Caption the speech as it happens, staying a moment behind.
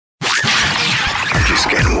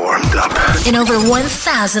in over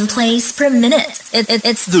 1,000 plays per minute.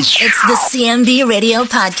 It's the CMB Radio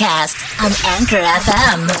Podcast on Anchor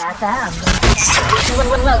FM.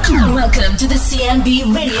 Welcome to the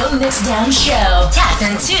CMB Radio Mixdown Show. Tap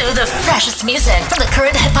into the freshest music from the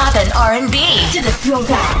current hip-hop and R&B to the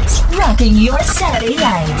throwbacks, rocking your Saturday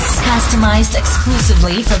nights. Customized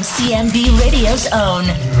exclusively from CMB Radio's own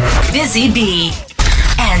Busy Bee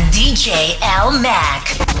and DJ L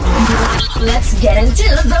Mac. Let's get into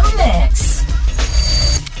the mix.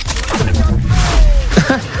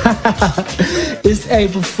 It's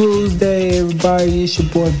April Fool's Day, everybody. It's your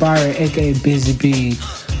boy Byron, aka Busy Bee.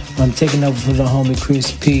 I'm taking over for the homie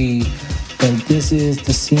Chris P. But this is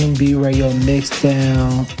the CMB Radio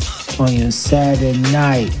Mixdown on your Saturday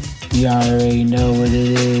night. You already know what it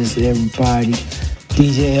is, everybody.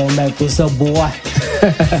 DJ L Mac, what's up, boy?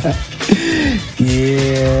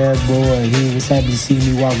 Yeah, boy. He was happy to see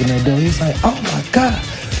me walking that door. He's like, oh my God,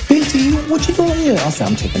 Busy, what you doing here? I said,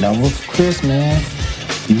 I'm taking over for Chris, man.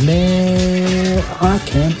 Man, I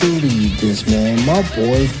can't believe this, man. My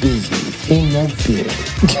boy Busy ain't no bit.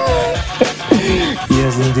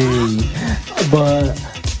 Yes, indeed. But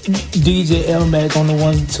DJ L Mac on the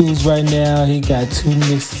ones and twos right now. He got 2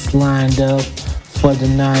 mixes lined up for the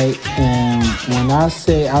night. And when I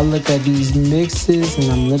say I look at these mixes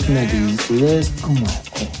and I'm looking at these lists, I'm like,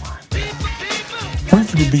 oh my God, I'm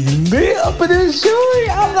gonna be lit up in this show.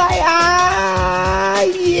 I'm like,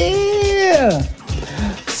 yeah.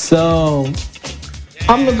 So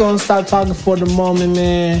I'm gonna stop talking for the moment,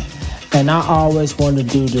 man. And I always want to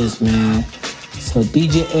do this, man. So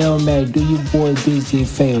DJ L Mac, do your boy Busy a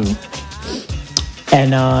favor.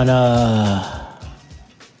 And on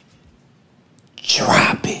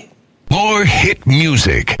drop it. More hit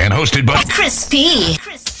music and hosted by Chris P.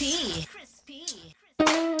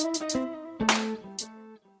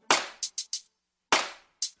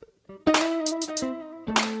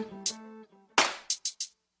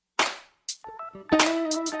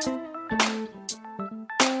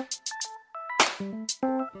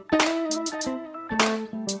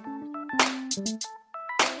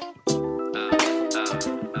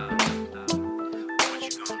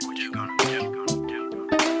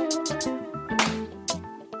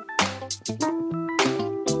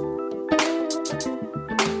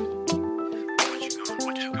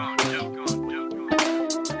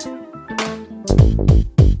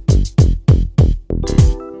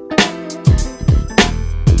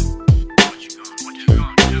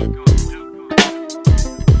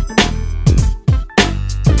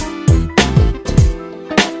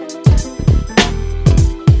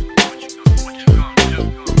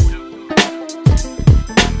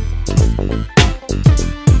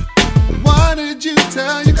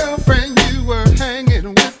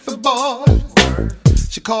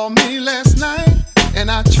 Called me last night and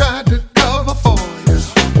I tried to cover for you.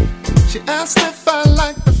 She asked if I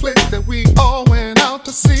liked the flick that we all went out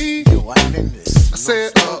to see. I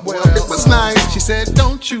said, well, it was nice. She said,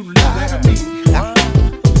 don't you lie to me.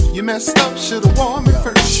 You messed up, should've warned me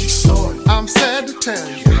first. I'm sad to tell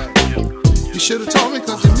you, you should've told me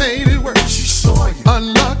cause you made it worse.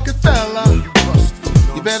 Unlucky fella,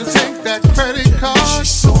 you better take that credit card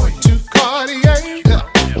to Cartier.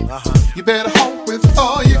 You better hope with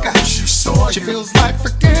all you got. She feels like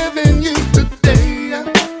forgiving you today.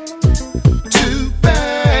 Too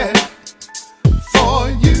bad for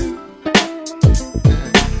you.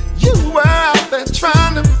 You were out there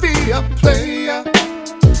trying to be a player.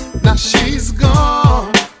 Now she's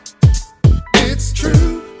gone. It's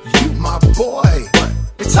true, you my boy.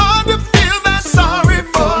 It's hard to feel that sorry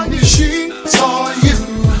for you. She saw you.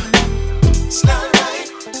 It's not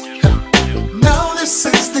right. Now this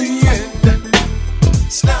is the end.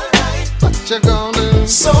 It's not right. What you gonna do?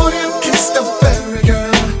 So you kissed the very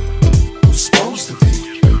girl who's supposed to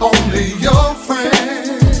be only your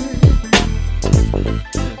friend.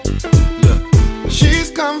 Look,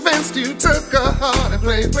 she's convinced you took her heart and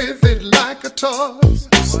played with it like a toy.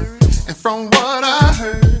 And from what I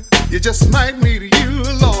heard, you just might need you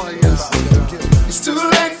a lawyer. It's too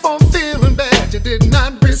late for feeling bad. You did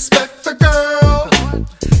not respect the girl.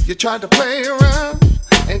 You tried to play around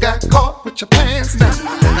and got caught with your pants down.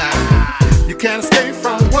 You can't escape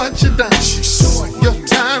from what you done. Your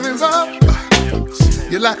time is up.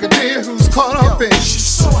 You're like a deer who's caught up in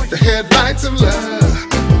the headlights of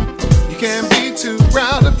love. You can't be too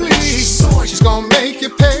proud to please. She's gonna make you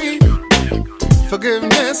pay.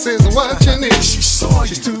 Forgiveness is what you need.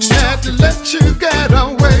 She's too mad to let you get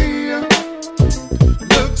away.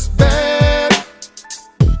 Looks bad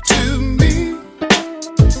to me.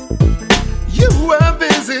 You were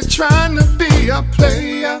busy trying to be a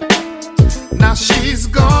player. Now she's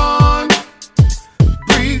gone.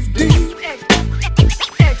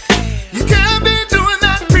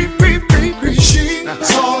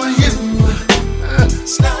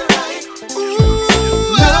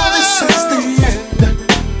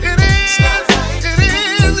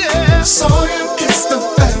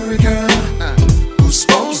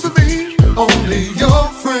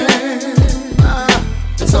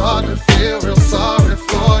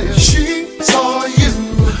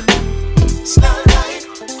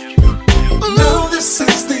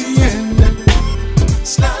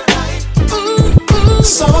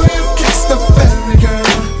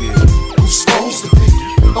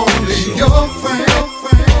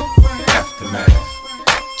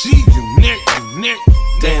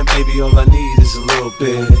 Damn, baby, all I need is a little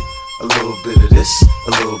bit of this,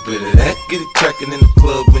 a little bit of that. Get it crackin' in the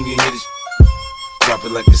club when you hit it. Drop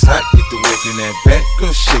it like it's hot, get the work in that back.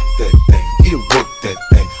 Girl, shake that thing, yeah, work that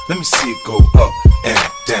thing. Let me see it go up and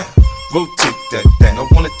down. Rotate that thing, I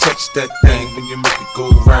wanna touch that thing when you make it go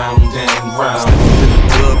round and round. In the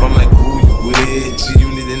club, I'm like, who you with?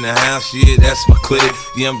 G-Unit in the house, yeah, that's my clique.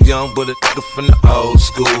 Yeah, I'm young, but a nigga from the old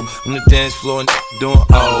school. On the dance floor and doing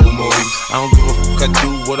old moves. I don't give a fuck, I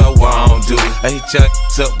do what I want to. I hit your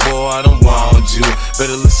ass up, boy, I don't want you.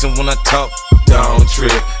 Better listen when I talk, don't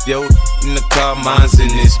trip. Yo, in the car, mine's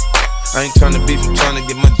in this. I ain't tryna beef, I'm tryna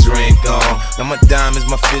get my drink on. Now my diamonds,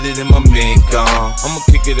 my fitted, and my mink on. I'ma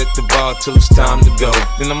kick it at the bar till it's time to go.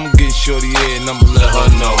 Then I'ma get shorty here and I'ma let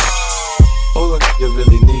her know. All a nigga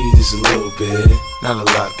really need is a little bit. Not a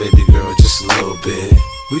lot, baby girl, just a little bit.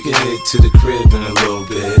 We can head to the crib in a little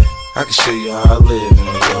bit. I can show you how I live in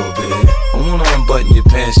a little bit. I wanna unbutton your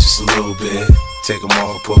pants just a little bit. Take them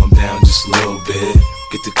off, pull them down just a little bit.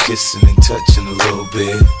 Get the kissing and touching a little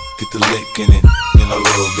bit. Get the licking it in a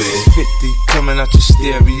little bit. 50 coming out your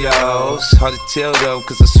stereos. Hard to tell though,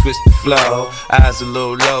 cause I switched the flow. Eyes a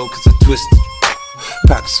little low, cause I twisted.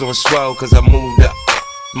 Pockets on swole, cause I moved up.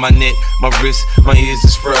 My neck, my wrist, my ears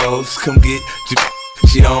is froze. Come get your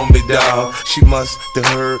she on me, dawg. She must have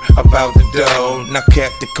heard about the dough. Now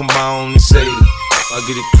Captain, come on and say it. I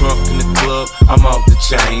get it crunk in the club, I'm off the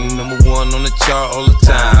chain. Number one on the chart all the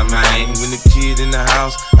time, man. When the kid in the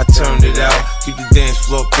house, I turned it out. Keep the dance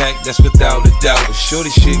floor packed, that's without a doubt. But shorty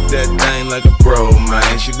shake that thing like a pro,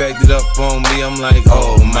 man. She backed it up on me, I'm like,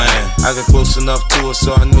 oh man. I got close enough to her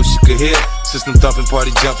so I knew she could hear. System thumping,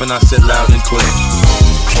 party jumping, I said loud and clear.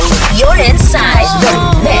 You're inside the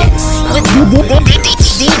mix with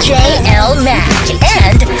DJ L Mac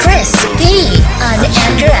and Chris P on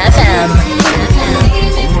Anchor FM.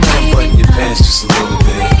 Button your pants just a little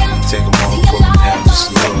bit. Take them off, pull them down just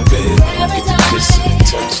a little bit. Get the kissing and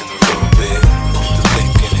touching a little bit. Put the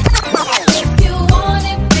link in it. If you want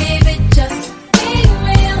it, baby, just be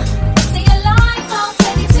real. Stay alive, I'll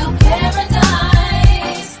take you to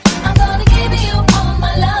paradise. I'm gonna give you all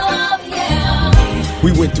my love, yeah.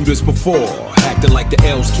 We went through this before, acting like the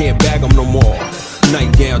L's can't bag them no more.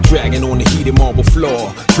 Nightgown dragging on the heated marble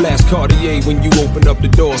floor. Flash Cartier when you open up the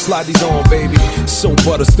door. Slide these on, baby. So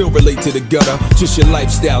butter, still relate to the gutter. Just your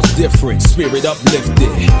lifestyle's different, spirit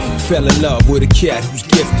uplifted. Fell in love with a cat who's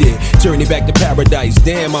gifted. Journey back to paradise,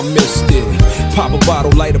 damn, I missed it. Pop a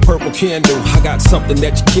bottle, light a purple candle. I got something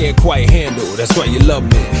that you can't quite handle. That's why you love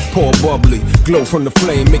me. Pour bubbly, glow from the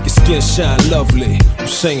flame, make your skin shine lovely. I'm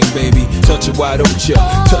singing, baby. Touch it, why don't ya?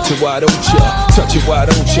 Touch it, why don't ya? Touch it, why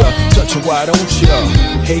don't ya? Touch it, why don't ya?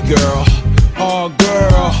 Hey girl, oh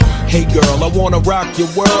girl, hey girl, I wanna rock your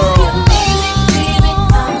world.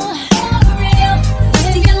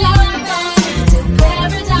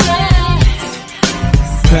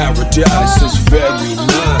 Paradise is very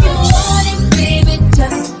nice.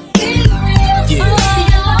 Yeah.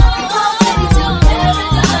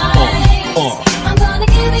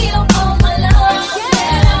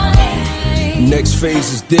 Next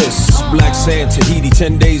phase is this. Black sand, Tahiti,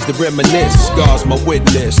 10 days to reminisce. God's my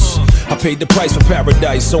witness. I paid the price for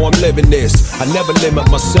paradise, so I'm living this. I never limit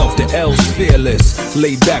myself, the L's fearless.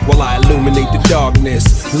 Laid back while I illuminate the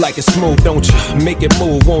darkness. Like it smooth, don't you? Make it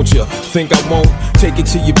move, won't you? Think I won't? Take it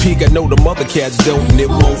to your peak, I know the mother cats don't, and it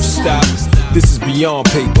won't stop. This is beyond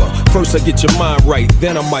paper. First I get your mind right,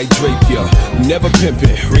 then I might drape ya. Never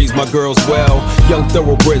pimpin', raise my girls well. Young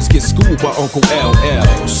thoroughbreds get schooled by Uncle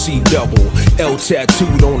LL. C double, L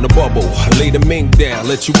tattooed on the bubble. Lay the mink down,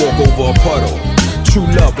 let you walk over a puddle. True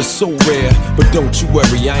love is so rare, but don't you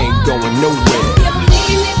worry, I ain't going nowhere.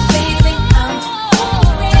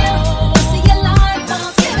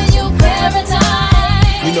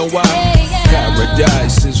 You know why?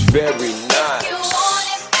 Paradise is very nice.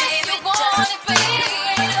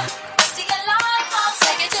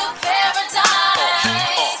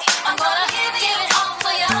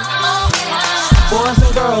 Boys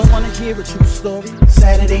and girls wanna hear a true story.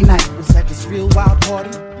 Saturday night was at this real wild party.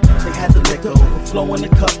 They had the liquor overflow in the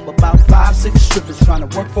cup. About 5-6 strippers trying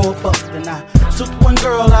to work for a buck. Then I took one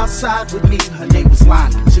girl outside with me. Her name was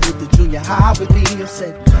Lana. She went to junior high with me. I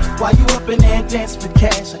said, why you up in there dancing for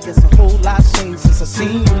cash? I guess a whole lot's changed since I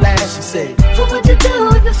seen you last. She said, what would you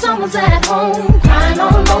do if your son was at home, crying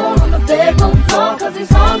all alone on the bedroom floor cause he's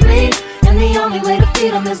hungry? And the only way to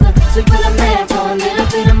feed him is to sleep with a man for a little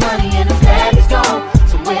bit of money and his daddy's gone.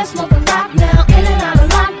 Somewhere smoking rock now, in and out of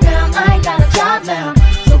lockdown. I ain't got a job now.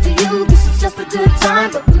 So for you, this is just a good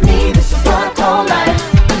time, but for me, this is what I call life.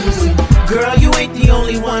 girl, you ain't the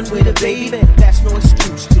only one run with a baby. That's no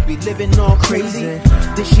excuse to be living all crazy.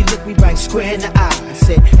 Then she looked me right square in the eye and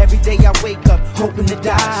said, every day I wake up hoping to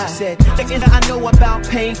die. She said, thinking I know about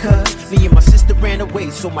pain, cause me and my sister ran away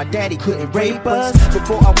so my daddy couldn't rape us.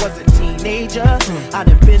 Before I was a teenager, I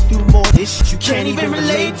done been through more this shit you can't even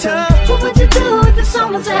relate to. What would you do if the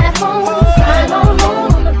son was at home, crying all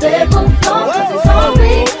alone on the bedroom floor, cause he's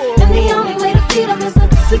hungry, and the only way to feed him is to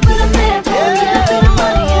sleep with a man for a little bit of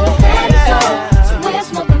money and his daddy's gone. So we're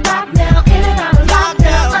smoking rock now, in and out of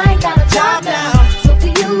lockdown. I ain't got a job now, so for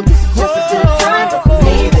you this is just a good time, but for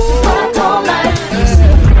me this is what I call life.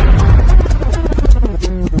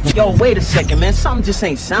 Yo, wait a second, man. Something just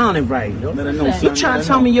ain't sounding right, yo. You trying to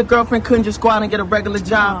tell me your girlfriend couldn't just go out and get a regular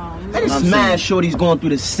job? Man, it's mad shorty's going through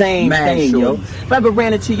the same thing, yo. If I ever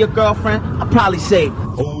ran into your girlfriend, I'd probably say,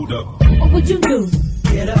 hold up. What would you do?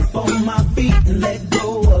 Get up on my feet and let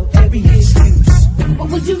go of every excuse. What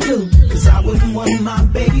would you do? Cause I wouldn't want my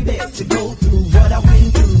baby to go through what I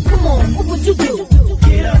went through. Come on, what would you do?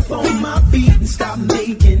 Get up on my feet and stop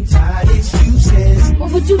making tired excuses.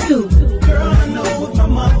 What would you do? Girl, I know if my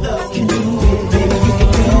mother can do it, baby, you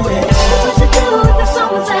can do it. What would you do if the son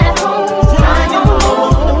was at home, crying all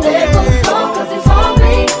alone on the bedroom floor, cause he's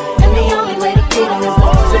hungry, and the only way to feed him is to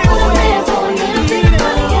sleep with a man for a little bit of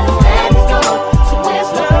money and his daddy's gone. So we're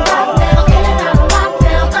smoking rock now, in and out of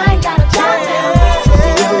lockdown. I ain't got a job now, so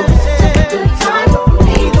for you this is just a good time, but for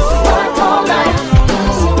me this is what I call life.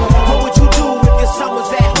 What would you do if your son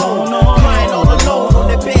was at home, crying all alone on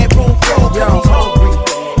the bedroom floor, cause he's hungry,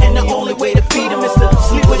 and the only way to feed him is to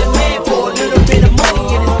sleep with a man for a little bit of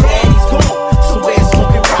money and his daddy's gone. So we're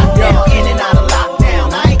smoking rock now, in and out of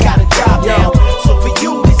lockdown. I ain't got a job now, so for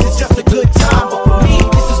you this is just a good time, but for me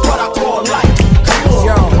this is what I call life. Come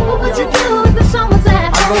on. What would you do if the son was at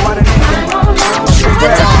home, crying all alone?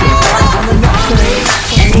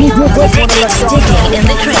 Sticking in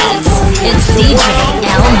the crates. It's DJ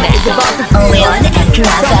L-Mac, only on Anchor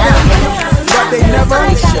FM. But they never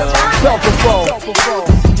felt before.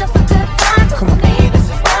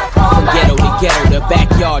 Ghetto to ghetto, the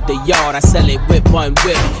backyard, the yard. I sell it whip, one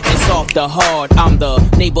whip, and soft to hard. I'm the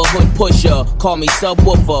neighborhood pusher. Call me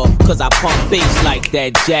subwoofer, cause I pump bass like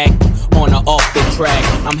that, Jack. On or off the track,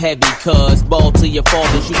 I'm heavy, cuz ball to your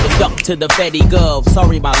fathers, you can duck to the Fetty Gov.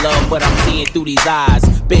 Sorry, my love, but I'm seeing through these eyes.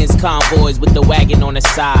 Benz convoys with the wagon on the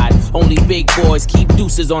side. Only big boys keep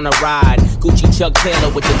deuces on the ride. Gucci Chuck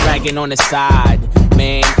Taylor with the dragon on the side.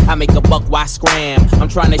 Man, I make a buck, why scram? I'm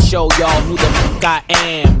trying to show y'all who the fuck I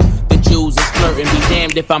am. The Jews is flirting, be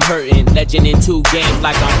damned if I'm hurting. Legend in 2 games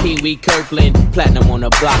like I'm Pee Wee Kirkland. Platinum on the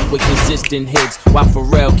block with consistent hits, while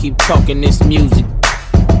Pharrell keep talking this music.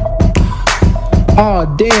 Oh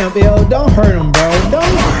damn, L, don't hurt him, bro. Don't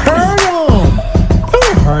hurt him.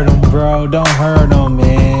 Don't hurt him, bro. Don't hurt him,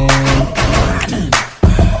 man.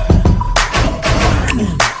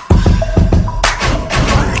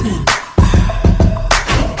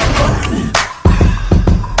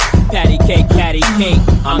 Patty cake,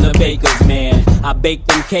 I'm the baker's man. I bake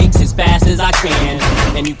them cakes as fast as I can,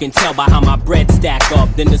 and you can tell by how my bread stack up.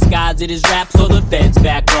 Then disguise it as rap so the feds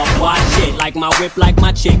back up. Watch it, like my whip, like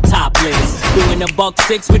my chick topless. Doing a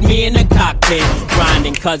 $1.6 with me in the cockpit.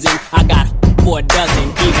 Grinding, cousin, I got for a dozen,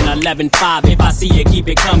 even 11.5. If I see you, keep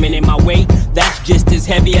it coming. In my weight, that's just as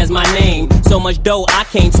heavy as my name. So much dough, I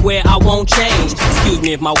can't swear I won't change. Excuse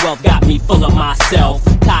me if my wealth got me full of myself.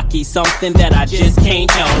 Cocky, something that I just can't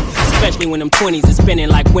help. Especially when them 20s are spinning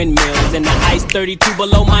like windmills, and the ice 32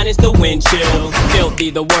 below minus the wind chill.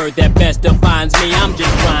 Filthy, the word that best defines me. I'm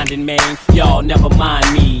just grinding, man. Y'all never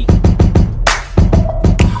mind me.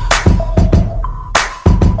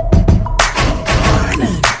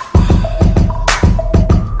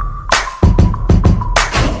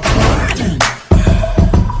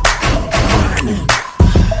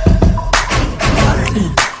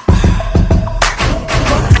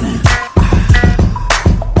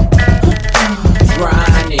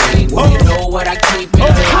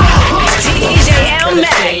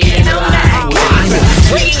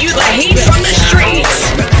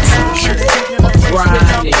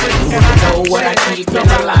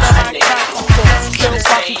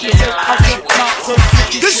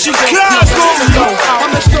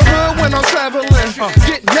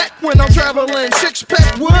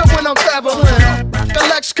 Six-pack wood when I'm traveling. The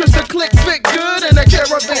Lex cause the click fit good and the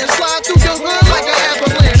caravan slide through your hood like an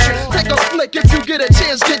avalanche. Take a flick if you get a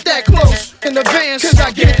chance, get that close. In the vans, cause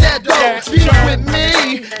I get that dough. Beat up with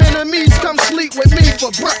me, enemies come sleep with me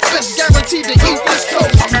for breakfast. Guaranteed to eat this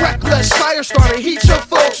toast. I'm reckless, fire starter, heat your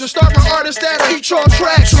folks. And start my artists that'll eat your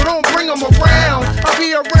tracks. So don't bring them around. I'll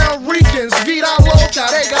be around Ricans, Vida Loca.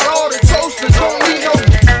 They got all the toasters, don't need no.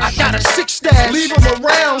 I I got a 6 stash. Leave them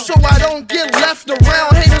around so I don't get left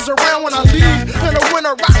around. Haters around when I leave. In the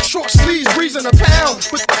winter, rock short sleeves, breezing a pound.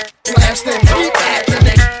 With blasting, keep acting,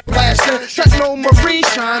 they blasting. Techno marine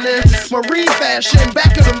shining, marine fashion,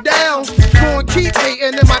 backing them down. Going keep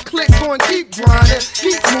hating, and my clique going keep grinding.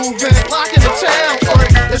 Keep moving, locking the town.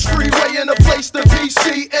 It's freeway in a place to be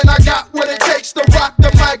seen, and I got what it takes to rock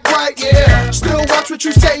the mic right, yeah. Still watch what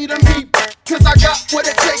you say to me, cause I got what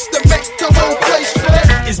it takes to make the whole place fit.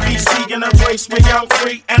 It's BC in a place where young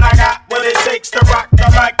free, and I got what it takes to rock the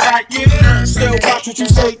mic right, yeah. Still watch what you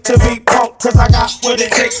say to me, punk, cause I got what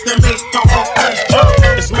it takes to make the whole place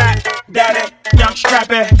fit. It's Matt, Daddy, Young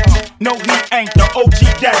Strappy. No, he ain't the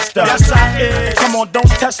OG Dexter. Yes, I is. Come on, don't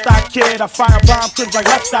test that kid. I fire bomb kids like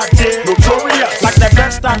left I did. Notorious. Like that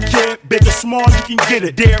best I kid. Big or small, you can get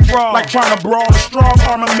it. Dead wrong. Like trying to brawl a strong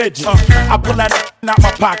arm of midget. I pull that out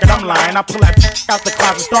my pocket, I'm lying. I pull that out the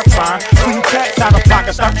closet, start fine. Pull you cats out of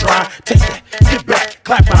pocket, stop trying. Take that, get back,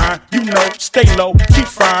 clap behind. You know, stay low, keep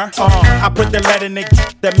frying. I put the lead in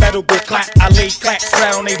the metal go clap. I lay clap,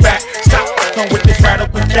 flat on they back. Stop, come with this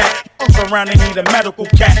radical cat. Around they need a medical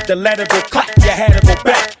cat. The letter go clap, you had to go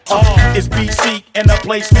back. It's BC in a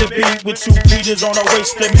place to be with 2 beaters on the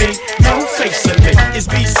waist of me. No facing me. It's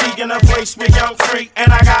BC in a place with young free,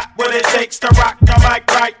 and I got what it takes to rock the mic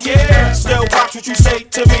right, yeah. Still watch what you say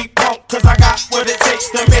to me, punk, cause I got what it takes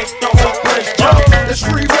to make the whole place jump. It's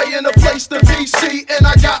freeway in a place to be seen, and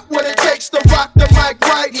I got what it takes to rock the mic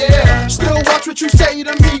right, yeah. Still watch what you say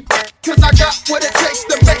to me, cause I got what it takes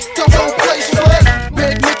to make the whole place fit.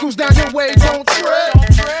 Big nickels down your way, don't tread.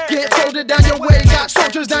 Get folded down your way, got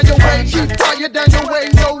soldiers down your way, keep fire down your way,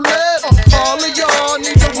 no lead. All of y'all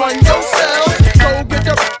need to run yourself. Go get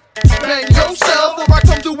the bang yourself, or I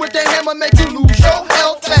come through with the hammer, make you lose your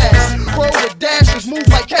health fast. Roll with dashes, move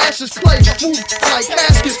like Cassius Clay, move like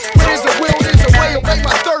caskets. When there's a will, there's a way. Obey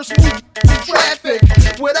my thirst, move through traffic.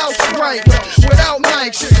 Without Sprite, without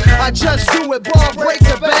mics, I just do it, ball break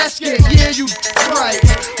the basket. Yeah, you right.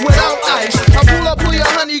 Without ice, I pull up with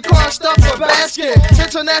your honey car, stuff a basket.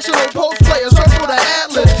 International post player, circle the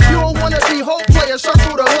atlas. You don't wanna be hope player,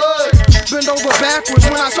 circle the hood. Bend over backwards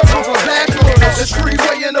when I circle for backwards. It's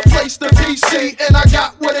freeway in a place to be seen, and I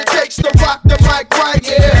got what it takes to rock the mic right,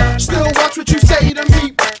 yeah. Still watch what you say to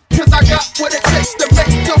me, cause I got what it takes to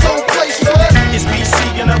make the whole place fit. It's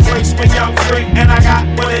BC in a place where young free, and I got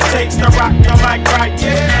what it takes to rock the mic right,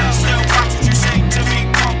 yeah. Still watch what you say to me,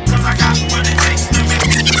 punk, cause I got what it takes to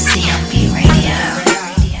make CMB Radio.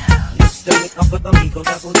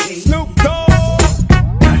 Snoop Dogg.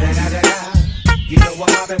 You know what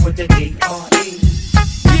happened with the D.R.E.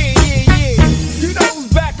 Yeah. You know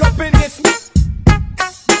who's back up in this.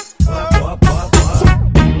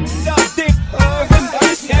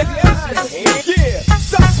 Yeah,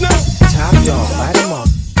 stop Snoop. Top dog, light 'em up,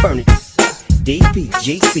 burn it.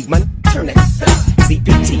 DPGC, my turn it.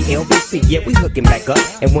 CPT, LBC, yeah, we hooking back up.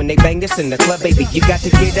 And when they bang this in the club, baby, you got to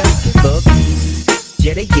get up. Look,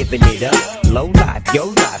 yeah, they giving it up. Low life, yo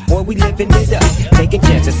life, boy, we living it up. Taking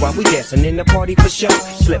chances while we dancing in the party for sure.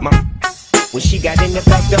 Slip my when she got in the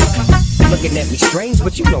back door. Looking at me strange,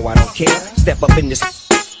 but you know I don't care. Step up in this,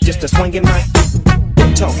 just a swinging mic.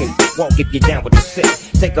 We're talking, walk if you're down with the sick.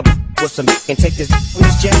 Take a with some and take this from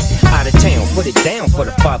this jet. Out of town, put it down for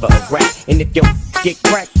the father of rap. And if you get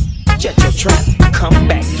cracked, jet your trap. Come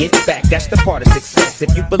back, get back, that's the part of success.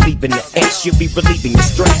 If you believe in the X, you'll be relieving the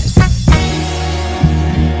stress.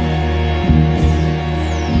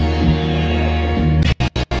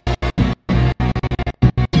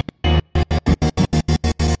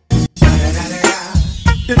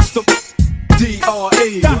 It's the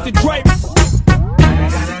D.R.E. Dr. Dre.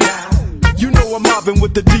 You know I'm mobbing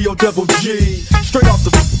with the D.O.G. Straight off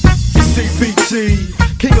the CBT.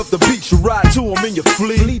 King up the beach, you ride to him in your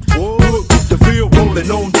fleet. Whoop the field, rolling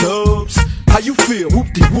on dubs. How you feel?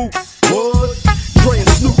 Whoop-de-whoop. What? Dre and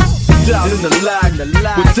Snoop down in the lag.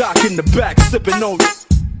 With Doc in the back, sipping on.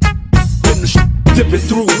 In the dipping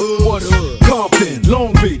through hood. Compton,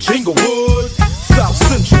 Long Beach, Inglewood. South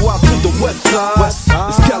Central out to the west side.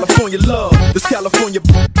 This California love, this California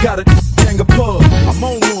got a gang of pub. I'm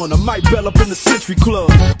on one, I might bell up in the Century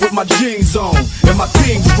Club with my jeans on and my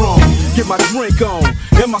team strong. Get my drink on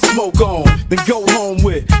and my smoke on, then go home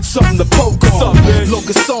with something to poke on.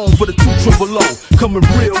 Locust song for the 200. Coming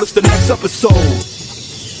real, it's the next episode.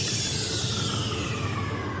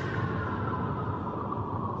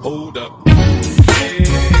 Hold up.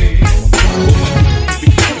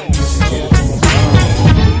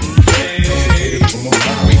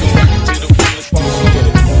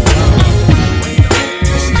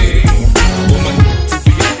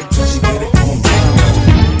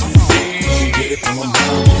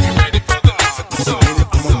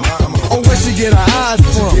 get her eyes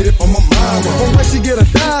from? She get it from her mama. Or where she get her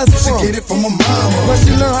thighs from? She get it from her mama. Where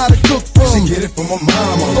she learn how to cook from? She get it from her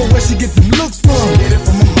mama. Or where she get them looks from? She get it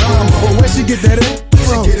from her mama. Or where she get that ass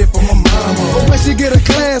from? She get it from her mama. Or where she get her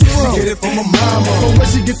class from? She get it from her mama. Or where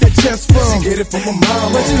she get that chest from? She get it from her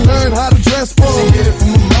mama. Where she learn how to dress from? She get it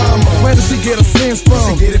from her mama. Where does she get her sense from?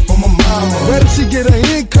 She get it from her mama. Where does she get her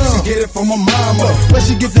income? She get it from her mama. Where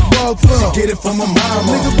she get the dog from? She get it from her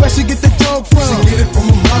mama. Nigga, where she get the dog from? She get it from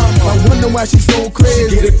her mama. I wonder why she so crazy.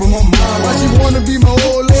 She get it from her mama. Why she wanna be my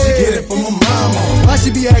old lady? She get it from her mama. Why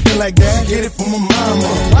she be acting like that? She get it from her mama.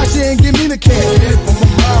 Why she ain't give me the cash? She get it from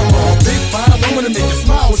her mama. Big fine woman to make you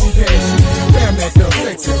smile when she pass you. Damn, that girl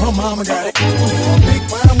sexy. Her mama got it. A big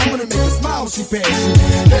fine woman to make you smile when she pass you.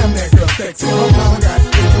 Damn, that girl sexy. Her mama got it.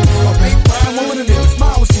 A big fine woman to make you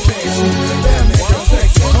smile when she pass you. Damn, that girl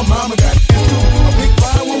sexy. Her mama got it. A big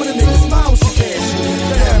fine woman to make you smile when she pass you.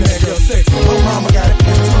 Damn, that girl sexy. Her mama got it.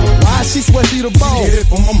 Why she swear she the boss? She get it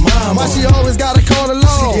from her mama. Why she always gotta call the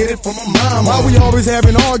law? She get it from her mama. Why we always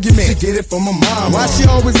having arguments? She get it from her mama. Why she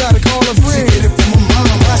always gotta call a friend? She get it from her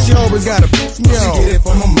mama. Why she always gotta piss me off? She get it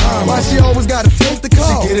from her mama. Why she always gotta take the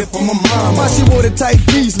call? She get it from her mama. Why she want a tight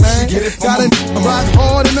piece, man? She get it from Got her a mama. rock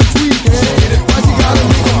hard in the tweet, man. Why she got a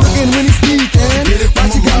nigga looking when he speaking? Why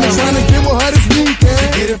she got me trying to give her this weekend? She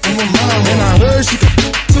get it from her mama. And I heard she could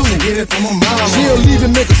too. She get it from her mama. She'll leave a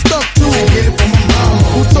nigga stuck too. She get it from her mama.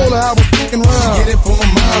 Who told her I was fucking around? She get it from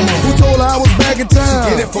her mama. Who told her I was back in town?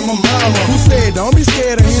 She get it from her mama. Who said don't be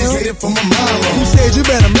scared of him? She get it from her mama. Who said you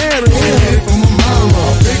better marry him? She get it from her mama.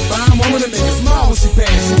 A big fine woman to make you smile when she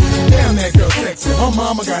pass you. Damn, that girl sexy. Her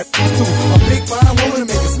mama got it too. A big fine woman to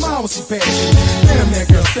make you smile when she pass you. Damn, that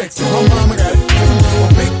girl sexy. Her mama got it too. A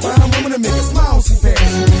big fine woman to make you smile when she pass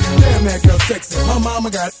you. Damn, that girl sexy. Her mama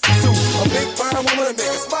got it too. A big fine woman to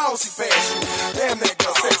make you smile when she pass you. Damn, that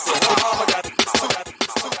girl sexy. Her mama got it too.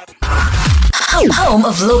 Home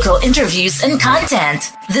of local interviews and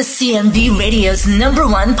content. The CMB Radio's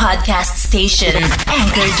 #1 podcast station,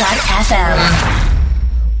 Anchor.fm.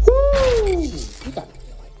 Woo! You got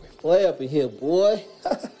play up in here, boy.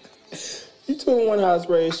 You 21 House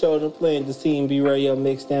Radio Show and playing the CMB Radio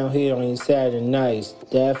Mixdown here on Saturday nights.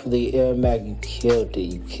 Definitely, Air Mac, you killed it.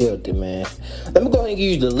 You killed it, man. Let me go ahead and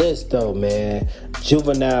give you the list, though, man.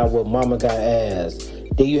 Juvenile with Mama Got Ass.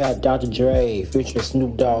 Then you have Dr. Dre featuring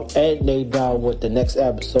Snoop Dogg and Nate Dogg with the next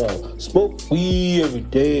episode. Smoke weed every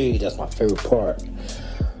day. That's my favorite part.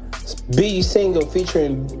 B single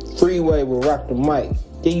featuring Freeway with Rock the Mic.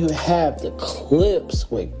 Then you have the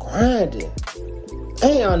clips with Grinding.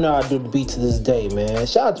 And y'all know I do the beat to this day, man.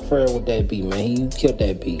 Shout out to Fred with that beat, man. He killed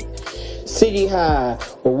that beat. City High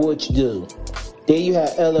with What You Do. Then you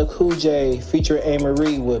have LL Cool J featuring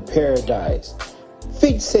A-Marie with Paradise.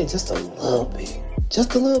 50 Cent just a little bit.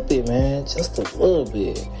 Just a little bit, man. Just a little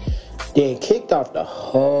bit. Then kicked off the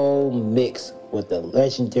whole mix with the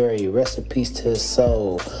legendary Rest in Peace to His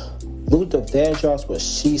Soul, Luther Vandross with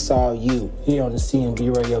She Saw You here on the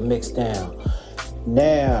CMB Radio Mixdown.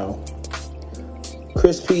 Now,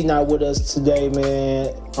 Chris P not with us today,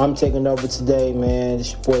 man. I'm taking over today, man.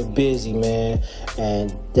 It's your boy Busy, man.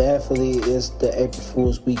 And definitely it's the April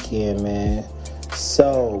Fool's weekend, man.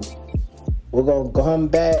 So, we're going to come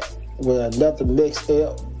back with another mix.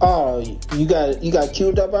 Oh, you got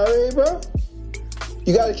queued up already, bro?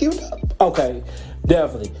 You got it queued up? Okay,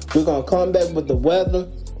 definitely. We're going to come back with the weather.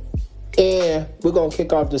 And we're going to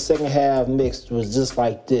kick off the second half mix with Just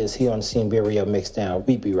Like This here on the CMB Radio Mixdown.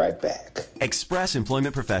 We'll be right back. Express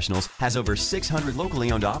Employment Professionals has over 600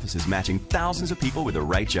 locally owned offices matching thousands of people with the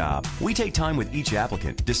right job. We take time with each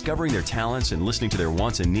applicant, discovering their talents and listening to their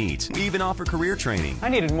wants and needs. We even offer career training. I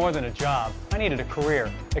needed more than a job. I needed a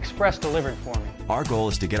career. Express delivered for me. Our goal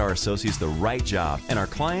is to get our associates the right job and our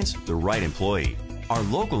clients the right employee. Our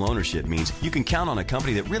local ownership means you can count on a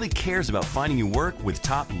company that really cares about finding you work with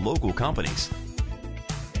top local companies.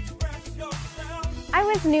 I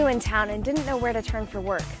was new in town and didn't know where to turn for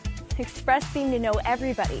work. Express seemed to know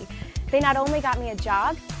everybody. They not only got me a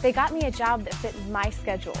job, they got me a job that fit my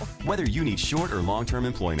schedule. Whether you need short or long-term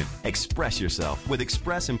employment, express yourself with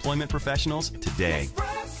Express Employment Professionals today.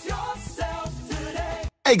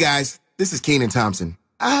 Hey guys, this is Keenan Thompson.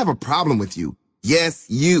 I have a problem with you. Yes,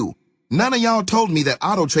 you. None of y'all told me that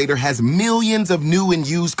AutoTrader has millions of new and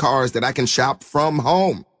used cars that I can shop from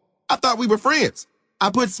home. I thought we were friends. I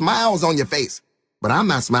put smiles on your face, but I'm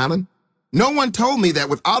not smiling. No one told me that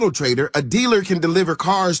with AutoTrader, a dealer can deliver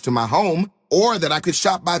cars to my home or that I could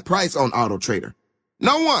shop by price on AutoTrader.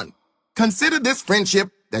 No one. Consider this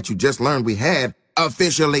friendship that you just learned we had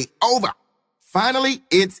officially over. Finally,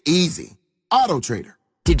 it's easy. AutoTrader.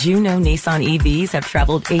 Did you know Nissan EVs have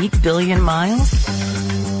traveled 8 billion miles?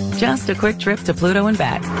 just a quick trip to Pluto and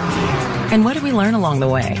back. And what did we learn along the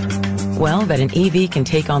way? Well, that an EV can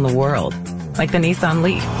take on the world, like the Nissan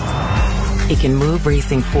Leaf. It can move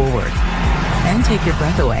racing forward and take your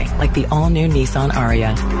breath away, like the all-new Nissan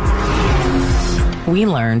Ariya. We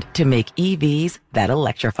learned to make EVs that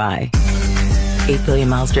electrify. 8 billion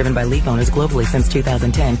miles driven by Leaf owners globally since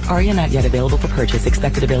 2010. Ariya not yet available for purchase.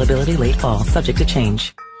 Expected availability late fall, subject to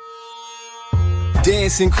change.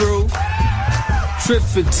 Dancing crew, trip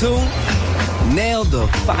for two, nailed the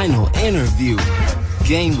final interview.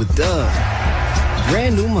 Game with Doug,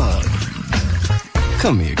 brand new mug.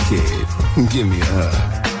 Come here, kid, give me a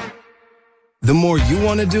hug. The more you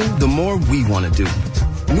want to do, the more we want to do.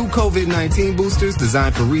 New COVID-19 boosters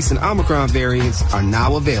designed for recent Omicron variants are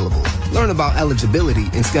now available. Learn about eligibility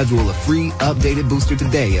and schedule a free, updated booster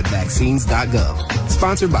today at vaccines.gov.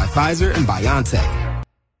 Sponsored by Pfizer and BioNTech.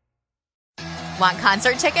 Want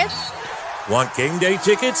concert tickets? Want game day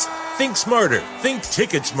tickets? Think smarter. Think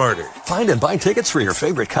Ticket Smarter. Find and buy tickets for your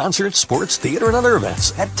favorite concerts, sports, theater, and other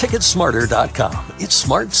events at TicketSmarter.com. It's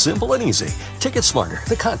smart, simple, and easy. Ticket Smarter,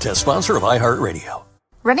 the contest sponsor of iHeartRadio.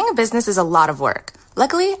 Running a business is a lot of work.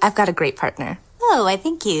 Luckily, I've got a great partner. Oh, I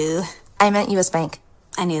think you... I meant U.S. Bank.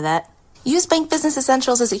 I knew that. U.S. Bank Business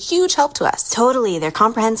Essentials is a huge help to us. Totally. Their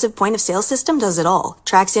comprehensive point-of-sale system does it all.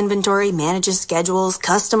 Tracks inventory, manages schedules,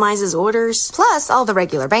 customizes orders. Plus, all the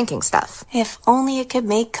regular banking stuff. If only it could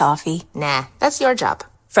make coffee. Nah, that's your job.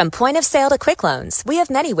 From point of sale to quick loans, we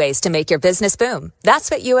have many ways to make your business boom.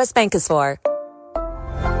 That's what U.S. Bank is for.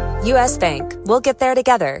 U.S. Bank. We'll get there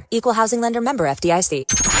together. Equal housing lender, member FDIC.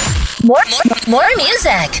 More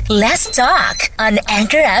music. Less talk on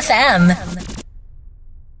Anchor FM.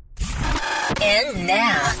 And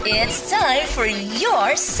now it's time for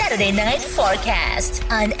your Saturday night forecast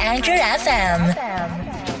on Anchor FM.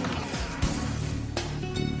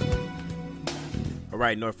 All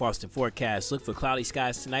right, North Austin forecast. Look for cloudy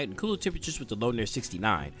skies tonight and cooler temperatures with the low near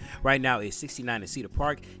 69. Right now it's 69 in Cedar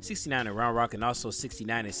Park, 69 in Round Rock, and also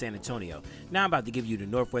 69 in San Antonio. Now I'm about to give you the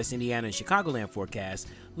Northwest Indiana and Chicagoland forecast.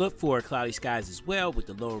 Look for cloudy skies as well with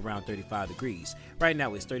the low around 35 degrees. Right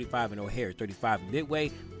now it's 35 in O'Hare, 35 in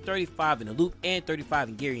Midway, 35 in the Loop, and 35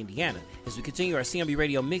 in Gary, Indiana. As we continue our CMB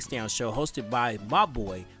Radio Mixdown show hosted by my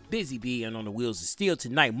boy, Busy B, and on the wheels of steel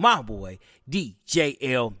tonight, my boy, DJ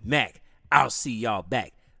L Mac. I'll see y'all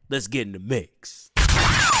back. Let's get in the mix.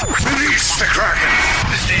 Release the Kraken.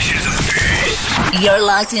 The station's of peace. You're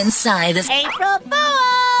locked inside the April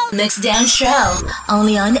Fool! Mixdown show,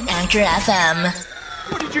 only on Anchor FM.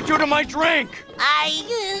 What did you do to my drink?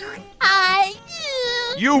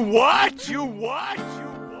 You what? You what?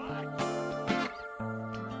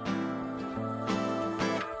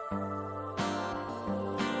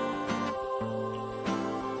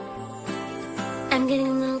 I'm getting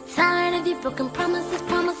a little tired of your broken promises,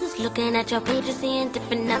 looking at your pages, seeing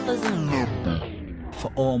different numbers.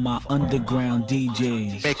 For all my underground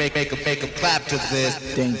DJs, make 'em clap to this.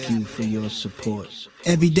 Thank you for your support.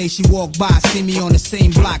 Every day she walk by, see me on the same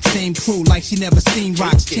block, same crew, like she never seen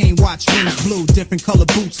rocks. Chain watch, rings blue, different color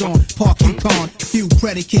boots on, park Yukon, few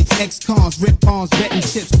predicates, ex-cons, rip ons, betting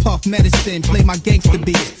chips, puff medicine, play my gangster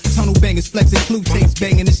beats, tunnel bangers, flexing clue tapes,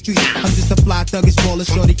 banging the street. I'm just a fly thuggish baller,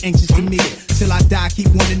 shorty anxious to meet it. Till I die, keep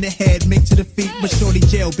one in the head, make to the feet, but shorty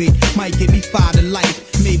jailbait, might get me fired to life.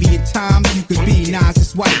 Maybe in time, you could be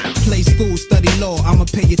Nas's wife. Play school, study law, I'ma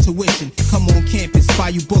pay your tuition. Come on campus, buy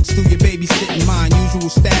you books, do your babysitting, mine usual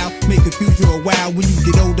style, make a future a while. When you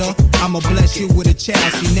get older, I'ma bless you with a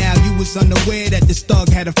child. See now you was unaware that this thug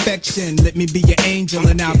had affection. Let me be your angel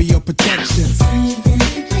and I'll be your protection. Sometimes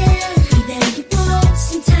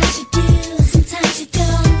you do, sometimes you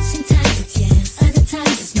don't, sometimes it's yes, other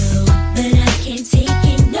times it's no. But I can't take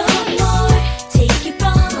it no more. Take it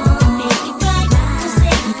wrong, make it right. Don't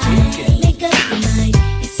say you can't make up your mind.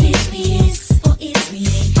 It's yes, we is, or it's we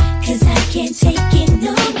ain't. 'Cause I can't take it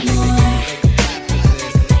no more.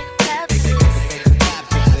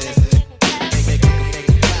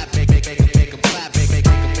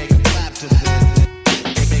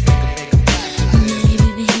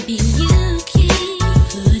 Maybe you keep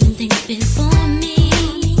putting things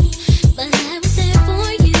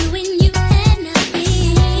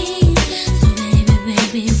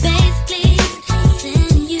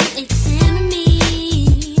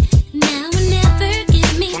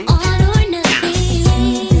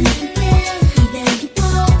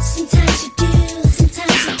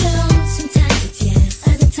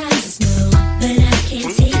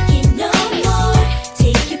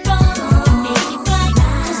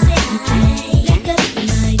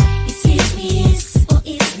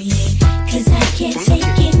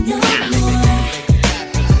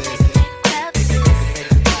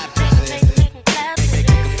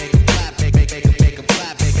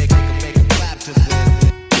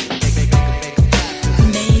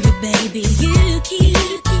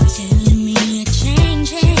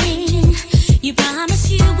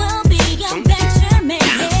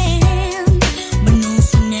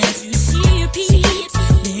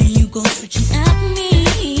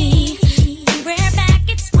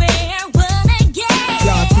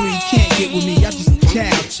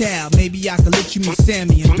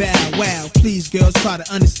wow. Please, girls, try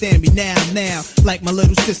to understand me now. Like my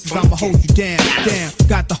little sisters, I'ma hold you down.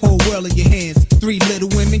 Got the whole world in your hands. 3 little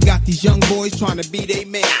women, got these young boys trying to be they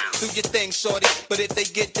man. Do your thing, shorty, but if they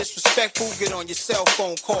get disrespectful, get on your cell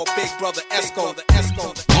phone, call Big Brother Esco.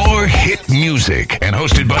 More hit music and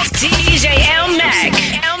hosted by DJ L Mac.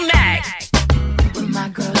 With my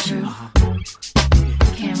girl Drew,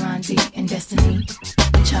 Cameron D and Destiny,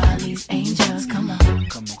 Charlie's Angels, come on.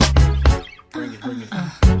 Bring it.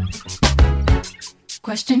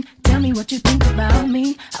 Question, tell me what you think about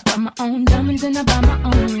me. I buy my own diamonds and I buy my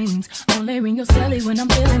own rings. Only ring your celly when I'm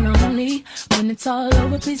feeling lonely. When it's all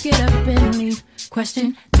over, please get up and leave.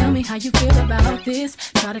 Question, tell me how you feel about this.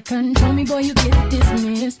 Try to control me, boy, you get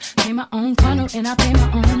dismissed. Pay my own condo and I pay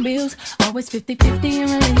my own bills. Always 50-50 in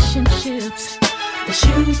relationships. The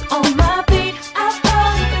shoes on my feet, I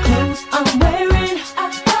buy. The clothes I'm wearing, I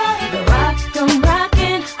buy. The rock I'm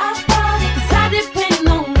rocking, I buy. 'Cause I depend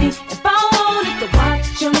on me. If I want it, the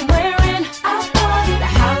watch I'm wearing, I buy. The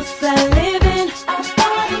house I live in, I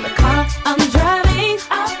buy. The car I'm driving,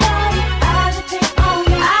 I buy. I depend on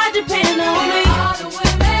me. I depend on me. All the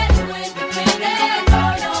women who independent,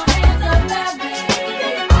 throw your hands up at me.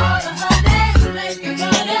 All the honeys who making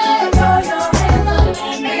money, throw your hands up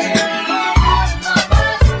at me. All the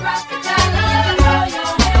mamas who rock the collar, throw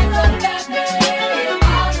your hands up at me.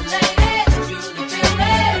 All the ladies who truly feel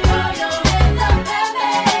me, throw your hands up at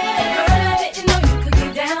me. Girl, I didn't know you could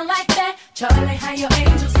get down like that. Charlie, how your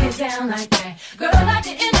angels get down like that. Girl, I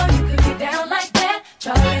didn't know you could get down like that.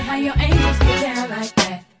 Charlie, how your angels get down like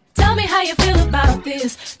that. Tell me how you feel about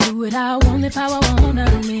this. Do what I want, live how I wanna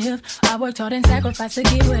live. I worked hard and sacrificed to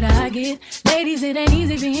get what I get. Ladies, it ain't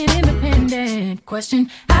easy being independent. Question,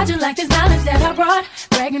 how'd you like this knowledge that I brought?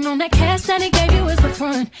 Bragging on that cash that he gave you is the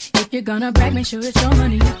front. If you're gonna brag, make sure it's your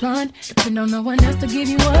money you front. Depend on no one else to give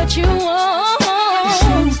you what you want.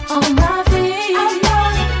 Shoes on my feet, I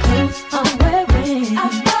buy. Clothes I'm wearing, I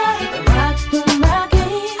buy. The rock I'm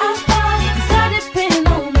rocking, I buy. 'Cause I depend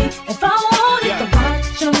on me. If I want it, the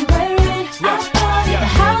watch I'm wearing, I buy. The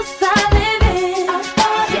house I live in, I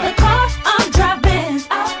buy. The car I'm driving,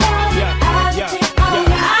 I buy. I depend on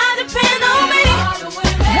me. I depend on me. All the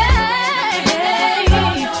women, hey,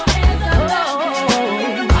 throw your hands up at me.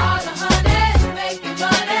 All the honeys who making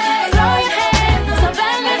money, throw your hands up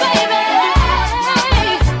at me, baby.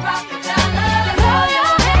 Rock the dollar, throw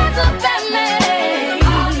your hands up at me.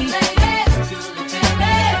 All the ladies who truly feel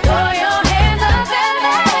me, throw your hands up at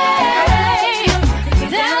me. Get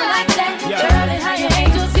down like that, Charlie, how your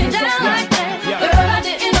angels get down like that. Girl, I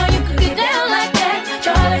didn't know you could get down like that.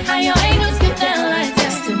 Charlie, how your angels get down like that.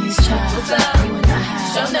 Destiny's Child, you and I have.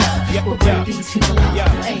 We'll break these people out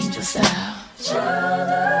from angel style. Child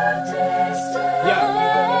of destiny.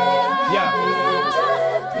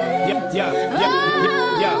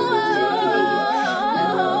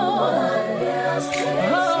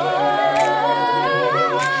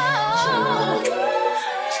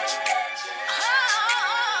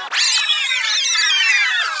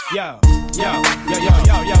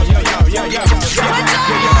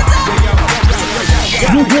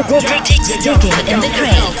 Digging in the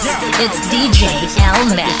crates. It's DJ L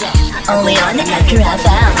Mac. Only on Acura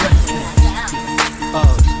FM.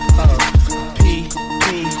 Diddy.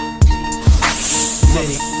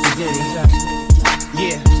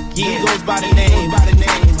 He goes by the name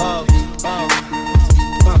of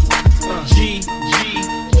G.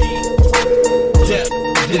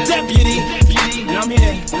 The deputy. And I'm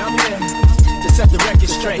here to set the record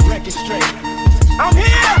straight. I'm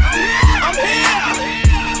here.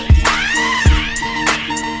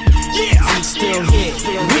 Yeah,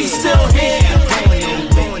 we still here.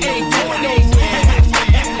 Ain't going nowhere.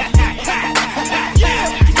 Yeah.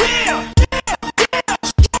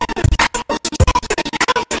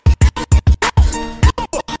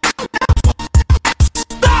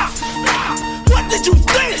 Stop! What did you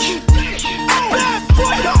think? Bad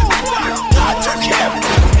boy, not your camp.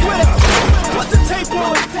 Put the tape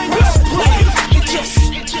on. Let's play.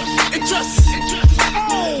 It just.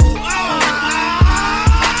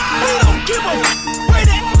 We don't give a. Wait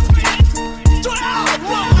it.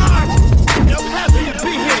 I'm happy to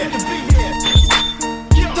be here.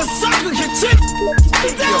 The saga continues.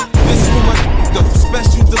 This is for my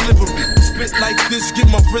special delivery. Spit like this, get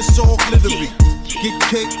my wrists all glittery. Get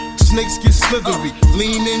kicked, snakes get slithery.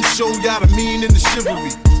 Lean in, show y'all the mean and the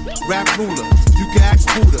chivalry. Rap ruler, you can ask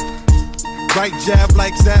Buddha. Right jab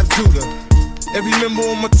like Zab Judah. Every member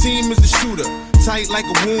on my team is the shooter. Tight like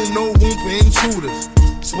a womb, no room for intruders.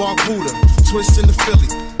 Spark Buddha, twist in the Philly.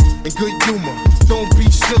 And good humor, don't be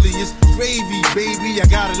silly. It's gravy, baby, I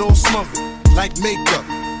got it all smothered. Like makeup,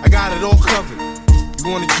 I got it all covered. You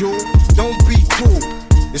want a jewel? Don't be cool.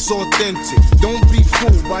 It's authentic. Don't be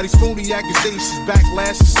fooled by these phony accusations,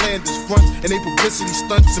 backlash and slanders, front and they publicity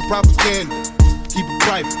stunts and propaganda. Keep it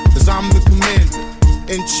private, cause I'm the commander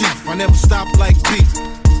in chief. I never stop like beef.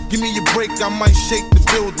 Give me a break, I might shake the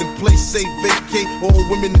building. Place safe, vacate all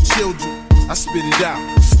women and children. I spit it out.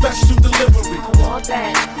 Special delivery. I want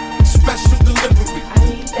that. Special delivery. I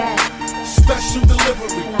need that. Special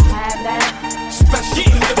delivery. Can I have that? Special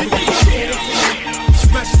delivery.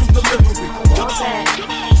 Special delivery. I want that.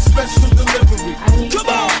 Special delivery. I need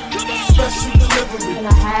that. Special delivery. Can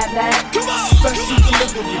I have that? Special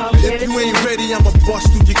delivery. If you ain't ready, I'ma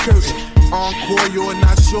bust through your curtain. Encore, you're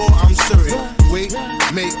not sure, I'm certain. Wait,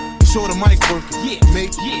 make sure the mic working.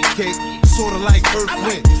 Make cake, sorta like earth,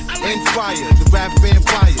 wind, and fire. The rap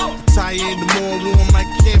vampire. Tie in the more warm like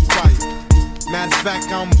campfire. Matter of fact,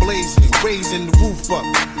 I'm blazing, raising the roof up.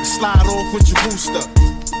 Slide off with your booster.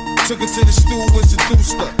 Took her to the stool and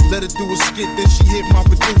seduced her. Let her do a skit, then she hit my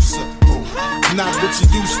producer. Not what you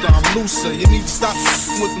used to, I'm looser. You need to stop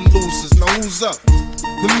with them losers. Now who's up?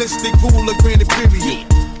 The mystic ruler, granted period.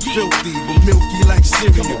 Filthy, but milky like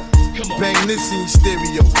cereal. Bang this in your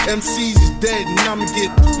stereo. MCs is dead and I'ma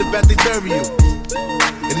get the bad they bury you.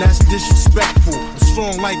 And that's disrespectful. I'm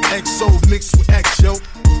strong like XO mixed with X, yo.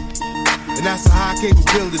 And that's a high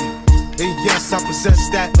capability. And yes, I possess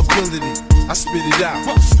that ability. I spit it out.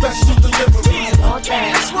 Special delivery.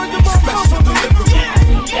 Special delivery. Special delivery.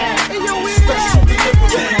 Special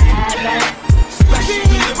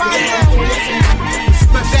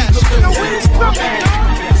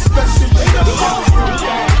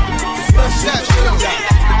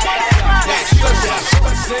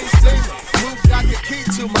Got the key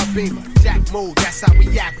to my beamer. Jack move, that's how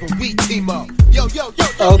we act when we team up. Yo, yo, yo.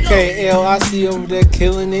 Okay, L, I see you over there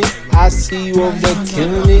killing it. I see you over there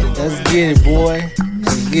killing it. Let's get it, boy.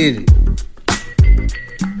 Let's get it.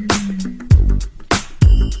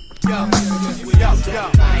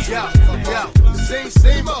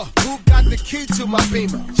 Who got the key to my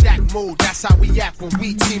beamer? Jack move, that's how we act when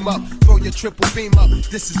we team up. Throw your triple beam up,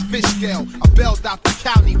 this is fish scale. I bailed out the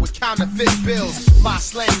county with counterfeit bills. My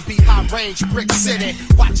slang be high range, brick city.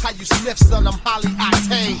 Watch how you sniff, son, I'm highly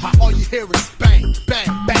octane. All you hear is bang, bang,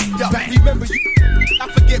 bang, yo. Remember you, I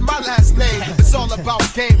forget my last name. It's all about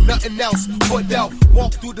game, nothing else but elf.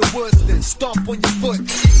 Walk through the woods, then stomp on your foot.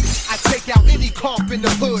 I take out any comp in the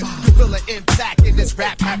hood. Gorilla impact in this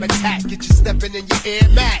rap habitat. Get you stepping in your Air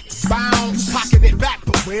Max. Bounce, pocking it back,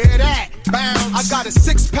 but where that? Bounce. I got a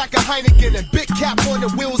 6-pack of Heineken and big cap on the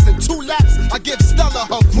wheels and 2 laps. I give Stella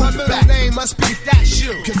her foot back. My name must be that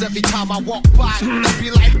shoe. Cause every time I walk by, I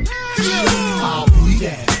be like, I'll be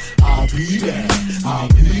there. I'll be there. I'll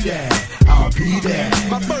be there. I'll be there.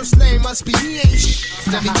 My first name must be he ain't shit.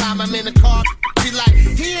 Cause every time I'm in the car, I be like,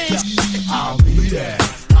 he ain't shit. I'll be there.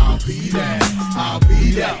 I'll be there. I'll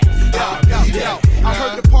be there. I'll be there. I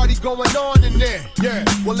heard the party going on in there. Yeah.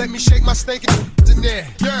 Well, let me shake my stinking in there.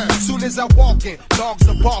 Yeah. Soon as I walk in, dogs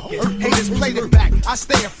are barking. Haters play the back. I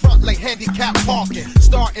stay in front like handicap parking.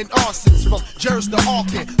 Starting arsons from Jersey to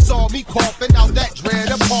Auckland. Saw me coughing out that dread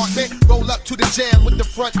apartment. Roll up to the jam with the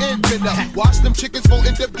front end bent up. Watch them chickens won't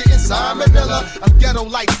end up getting salmonella. I'm ghetto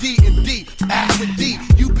like D&D. Acid D.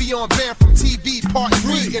 You be on band from TV part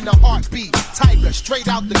 3 in a heartbeat. Tiger straight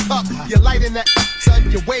out the cup. You're lighting that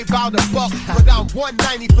son. You weigh about $1. But I'm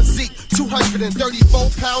 190 physique. 234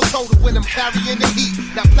 pounds total when I'm carrying the heat.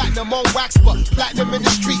 Now platinum on wax, but platinum in the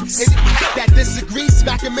streets. And that disagree,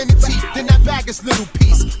 smack him in the teeth. Then I bag his little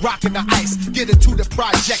piece, rocking the ice. Get into the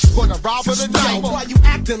projects, gonna rob her tonight. Why you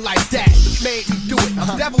acting like that? Made me do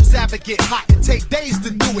it. Devil's advocate, hot and take days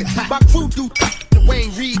to do it. My crew do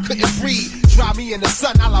Wayne Reed couldn't breathe. Dry me in the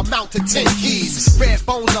sun, I'll amount to 10 keys. Red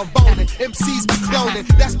bones, I'm boning. MCs be cloning.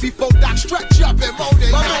 That's before Doc stretch up and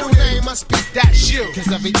moaning. My middle name must be that shoe.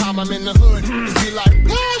 Cause every time I'm in the hood, it be like,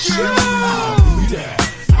 that shoe. I'll be there.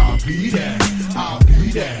 I'll be there. I'll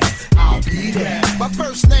be there. I'll be there. My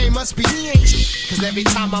first name must be he ain't shit. Cause every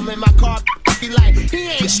time I'm in my car, it be like, he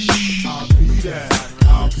ain't shit. I'll be there.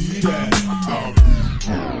 I'll be there. I'll be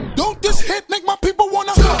there. Don't this hit make my people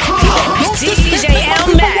wanna? DJ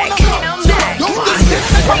L Mac.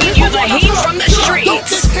 Bringing you the heat from the streets. Don't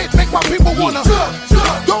this hit make my people wanna?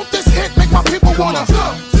 Don't this hit make my people wanna?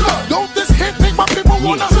 Don't this hit make my people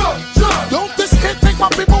wanna? Don't this hit make my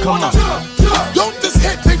people wanna? Don't this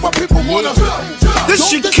hit make my people wanna? This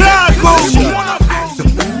Chicago.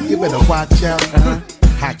 You better watch out.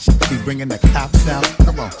 Hot shit be bringing the cops out.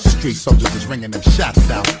 Come on, street soldiers is ringing them shots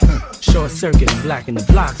out. Short circuit and blacking the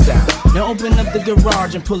blocks out. Now open up the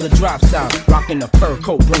garage and pull the drops out. Rocking the fur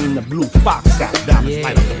coat, bringing the blue fox out. Diamonds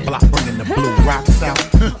light up the block, bringing the blue rocks out.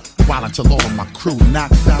 while until all of my crew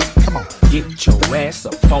knocks out. Come on, get your ass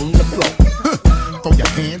up on the floor. Throw your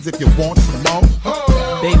hands if you want some more.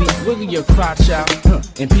 Baby, wiggle your crotch out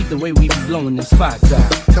and peep the way we be blowing them spots out.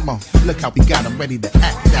 Come on, look how we got them ready to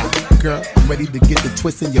act out. Girl, I'm ready to get the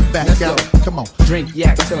twist in your back. Let's out. Go. Come on, drink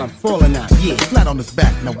yak till I'm falling out. Yeah, flat on his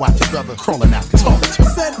back. Now watch your brother crawling out. Talk to him.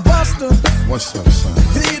 Said Buster, what's up, son?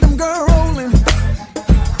 See them girl rolling,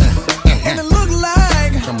 and it look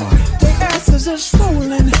like come on, their asses are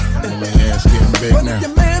swollen. And their ass getting big but now. If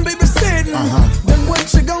your man baby sitting, then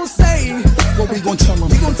what you gon' say? What we gon' tell him?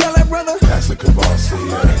 You gon' tell that brother? That's a Kavasi,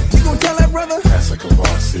 yeah. You gon' tell that brother? That's a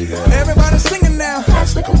Kavasi, yeah. Everybody singing now.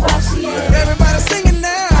 That's a Kavasi, yeah. Everybody singing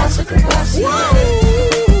now. That's a Kavasi,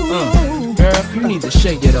 yeah. Girl, you need to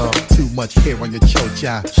shake it off. Too much hair on your choke,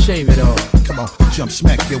 y'all. Shave it off. Come on, jump,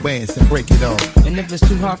 smack your ass and break it off. And if it's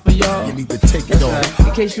too hot for y'all, you need to take it off. Right.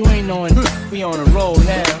 In case you ain't knowing, we on a roll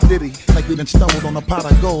now. Diddy, like we done stumbled on a pot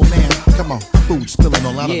of gold now. Come on, food spilling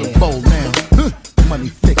all out of the bowl now. Money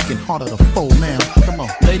thick and harder to fold now. Come on.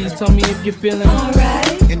 Ladies, tell me if you're feeling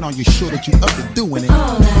alright. And are you sure that you up to doing it?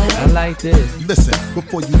 Alright. I like this. Listen,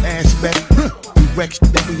 before you ask back, we wrecked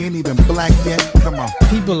that we ain't even black yet. Come on.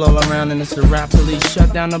 People all around and it's the rap police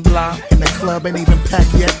shut down the block. And the club ain't even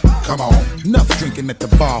packed yet. Come on. Enough drinking at the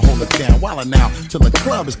bar, hold it down. While now, till the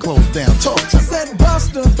club is closed down. Talk to me. Said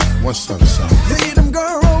Buster, what's up, son? See them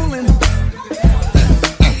girl rolling,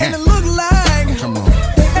 and it look like come on,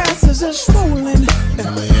 their asses are swollen.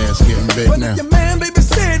 And their ass getting big but now. If your man baby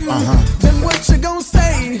sitting, then what you gon'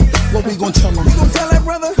 say? What we gon' tell him? You gon' tell that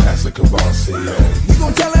brother? That's a Kavasi, yeah. You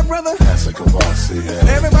gon' tell that brother? That's a Kavasi,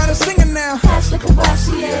 yeah. Everybody singing now. That's a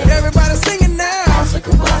Kavasi, yeah. Everybody singing now. That's a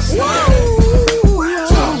Kavasi, yeah.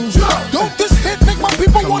 Don't this hit make my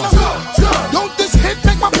people wanna Don't this hit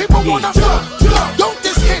make my people wanna Don't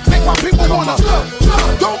this hit make my people wanna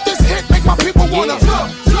Don't this hit make my people wanna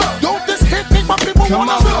Don't this hit make my people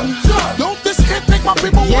wanna Don't this hit make my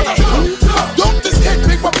people wanna Don't this hit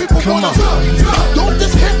make my people wanna Don't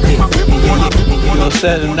this hit make my people wanna. You know,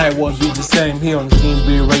 Saturday night won't be the same here on the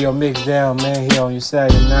CMB Radio Mixdown, man. Here on your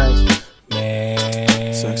Saturday nights, man.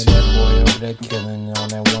 That boy over there killing on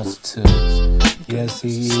that ones and twos. Yes,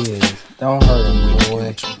 he is. Don't hurt him,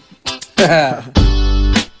 boy.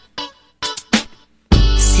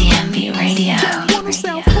 CMB Radio. I wanna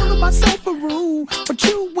sound full of myself a room, but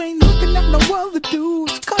you ain't looking at no other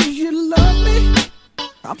dudes, cause you love me.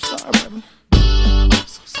 I'm sorry, baby.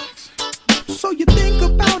 So sexy. So you think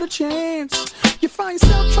about a chance. You find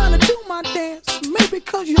yourself trying to do my dance. Maybe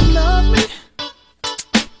cause you love me.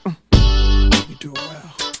 You do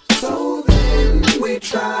well. So then we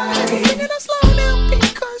try. Sing it slow now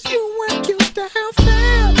because you weren't used to how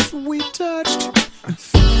fast we touched.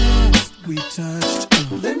 Fast we touched.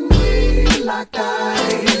 Then we locked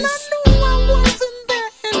eyes. And I knew I wasn't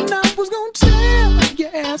there, and I was gonna tear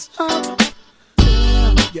your ass up.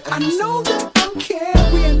 I know that I'm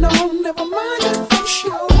carrying on. Never mind if I'm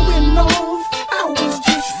showing off. I was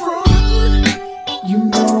just frontin'. You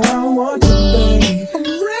know I want you, babe. I'm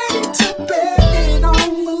ready to bet it on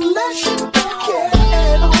unless you don't care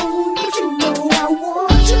at all. But you know I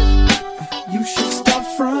want you. You should stop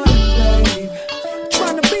frontin', babe.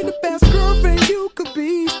 Trying to be the best girlfriend you could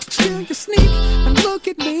be. Still you sneak and look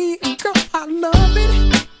at me, and girl, I love it.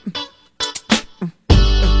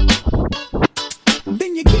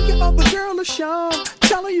 Then you give your other girl a shove.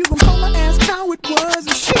 Tell her you gon' call her, ask how it was,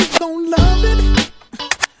 and she's gon' love it.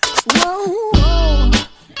 Whoa, whoa,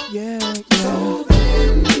 yeah. So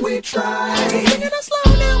then we try. Sing it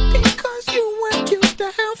slow now because you weren't used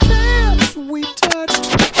to how fast we touched.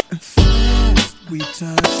 Fast we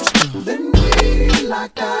touched. Then we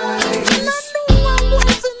locked eyes. And I knew I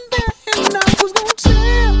wasn't there, and I was gon'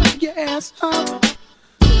 tear your ass up.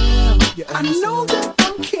 I know that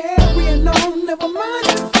I'm carrying on. Never mind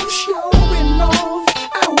if I'm showing off.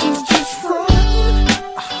 I was just frontin'.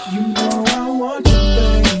 You know I want you,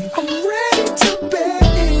 babe. I'm ready to bet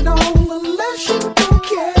it on unless you don't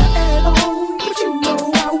care at all. But you know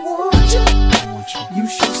I want you. You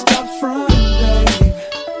should stop frontin', babe.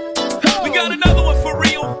 We got another one for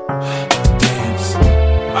real. Dance.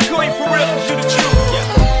 I call you for real because you the truth.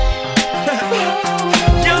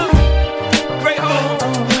 Yeah. Great home.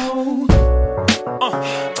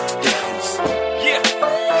 Yeah.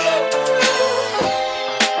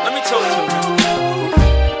 Let me talk to you.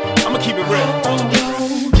 I'ma keep it real.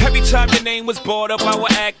 Every time your name was brought up, I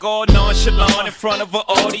would act all nonchalant in front of an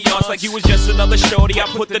audience, like you was just another shorty. I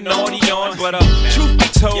put the naughty on, but truth be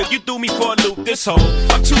told, you threw me for a loop this whole.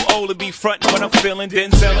 I'm too old to be frontin' when I'm feeling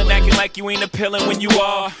Denzel and acting like you ain't appealing when you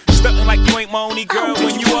are. Stuntin' like you ain't my only girl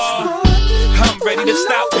when you are. I'm ready to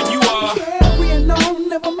stop when you are. Carrying on,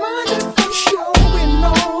 never mind if I'm showing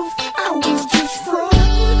off. I was just front.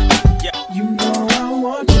 Yeah. You know I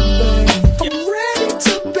want you, babe. I'm ready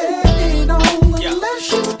to bet it on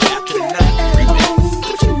unless you can.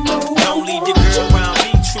 But you know don't leave your girl around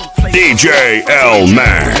me, true play. DJ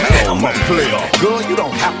L-Man. I'm a player. Girl, you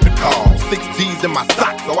don't have to call. 6 G's in my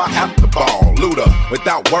socks, so I have to ball. Luda,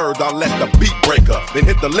 without words, I'll let the beat breaker. Then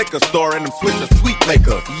hit the liquor store and them Swisher sweet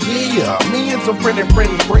makers. Yeah, me and some friends.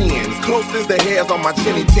 Close as the hairs on my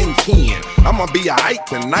chinny chin chin. I'ma be alright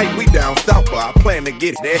tonight, we down south, but I plan to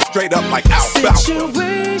get there straight up like alfalfa.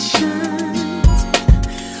 situations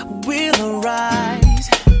will arise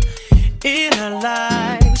in our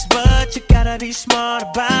lives, but you gotta be smart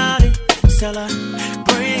about it. Celebrations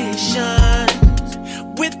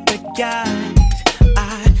with the guys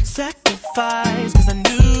I sacrificed, cause I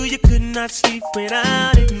knew you could not sleep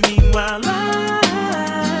without it. Meanwhile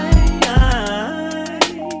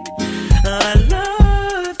I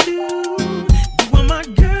loved you, you were my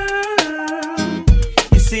girl.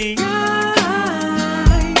 You see, I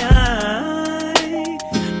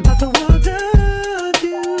thought the world of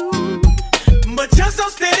you, but you're so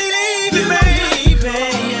steady leaving, baby.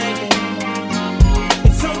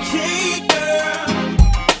 It's okay, girl,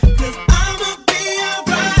 cause I'ma be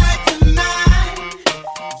alright tonight.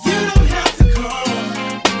 You don't have to call.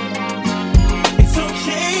 It's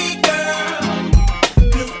okay, girl,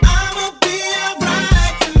 cause I'ma be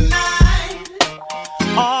alright tonight.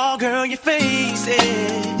 Oh, girl, your face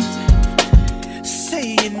is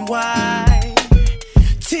saying why.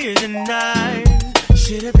 Tears and eyes.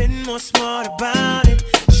 Should've been more smart about it.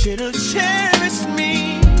 Should've cherished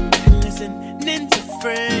me. Listening to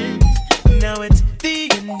friends. Now it's the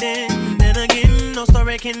end. And again, no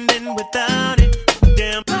story can end without it.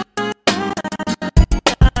 Damn.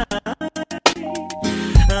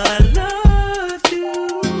 I loved you.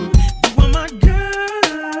 You were my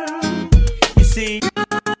girl. You see,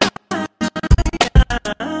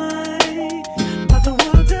 but the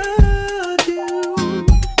world of you,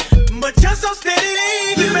 but you're so steady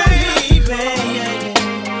leaving, baby.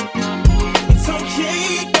 It's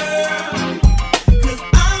okay, girl, cause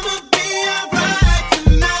I'ma be alright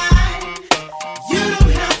tonight. You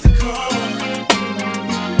don't have to call.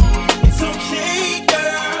 It's okay,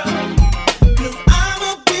 girl, cause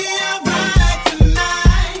I'ma be alright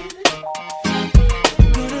tonight.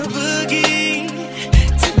 Gonna boogie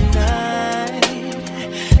tonight,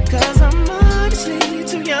 cause I'm honestly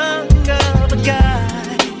too young of a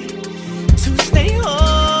guy to stay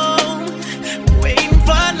home waiting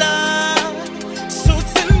for love. So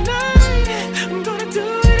tonight I'm gonna do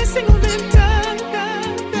it a single time.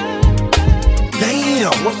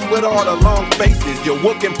 Damn, what's with all the long faces? You're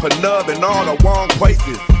wooking Panub in all the wrong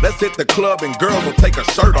places. Let's hit the club and girls will take a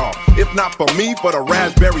shirt off. If not for me, for the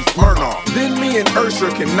raspberry Smirnoff. Then me and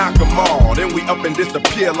Ursher can knock them all. Then we up and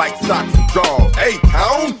disappear like socks and drawers. Hey,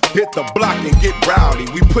 town, hit the block and get rowdy.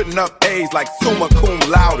 We putting up A's like summa cum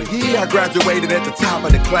laude. Yeah, I graduated at the top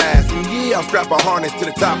of the class. And yeah, I'll strap a harness to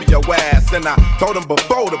the top of your ass. And I told them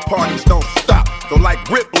before the parties don't stop. So like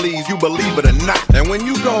Ripley's, you believe it or not. And when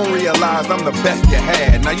you gon' realize I'm the best you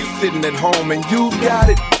had. Now you sitting at home and you got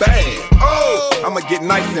it bad. Oh, I'ma get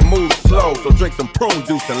nice and move slow. So drink some prune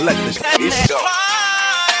juice and let the shit go.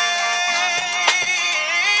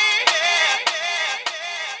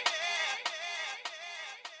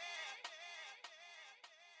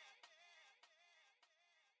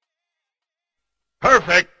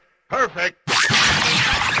 Perfect. Perfect.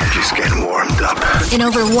 Just getting warmed up. In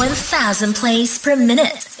over 1,000 plays per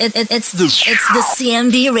minute. It's the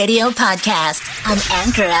CMB Radio Podcast on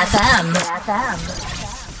Anchor FM.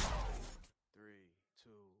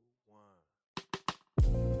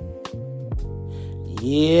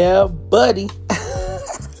 Yeah, buddy.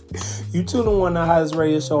 You tuned in on the hottest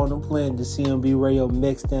radio show on the planet, the CMB Radio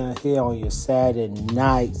Mixdown here on your Saturday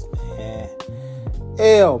nights, man.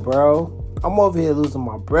 Hell, bro. I'm over here losing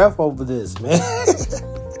my breath over this, man.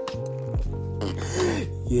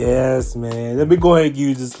 Yes, man. Let me go ahead and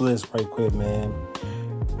use this list right quick, man.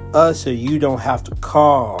 Usher, You Don't Have to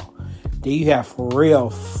Call. Then you have For Real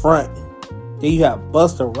Front. Then you have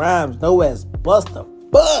Busta Rhymes, no as Busta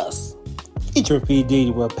Bus, featuring P.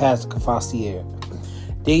 Diddy with Pastor Cavassier.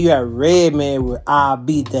 Then you have Redman with I'll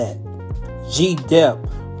Beat That. G-Dep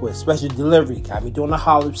with Special Delivery. Got me doing a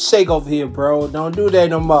Harlem Shake over here, bro. Don't do that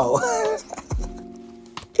no more.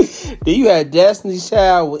 Then you had Destiny's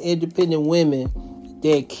Child with Independent Women.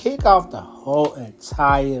 Then kick off the whole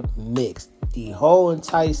entire mix. The whole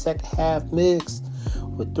entire second half mix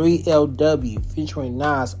with 3LW featuring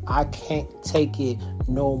Nas, I Can't Take It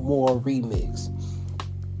No More remix.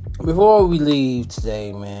 Before we leave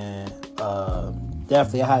today, man,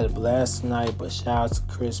 definitely I had a blast tonight, but shout out to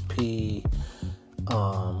Chris P.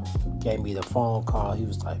 Gave me the phone call. He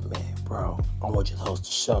was like, man, bro, I want you to host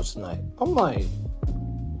the show tonight. I'm like,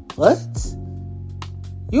 what?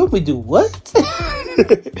 You want me to do what?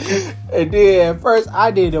 And then at first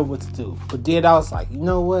I didn't know what to do. But then I was like, you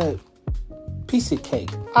know what? Piece of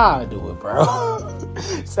cake. I'll do it, bro.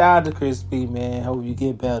 Shout out to Chris P, man. Hope you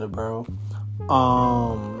get better, bro.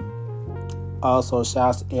 Also,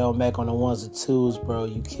 shouts to L Mac on the ones and twos, bro.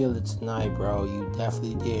 You killed it tonight, bro. You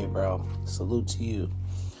definitely did, bro. Salute to you.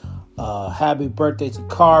 Happy birthday to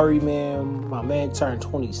Kari, man. My man turned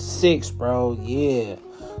 26, bro. Yeah.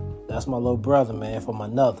 That's my little brother, man, from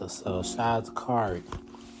another. So, shout out to Kari.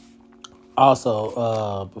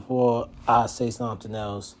 Also, before I say something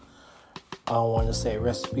else, I want to say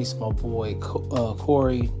rest in peace to my boy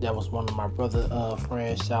Corey. That was one of my brother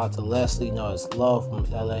friends. Shout out to Leslie. You know, it's Love from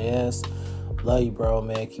LAS. Love you, bro,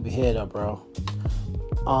 man. Keep your head up, bro.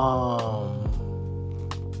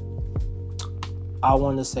 I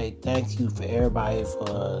want to say thank you for everybody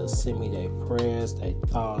for sending me their prayers, their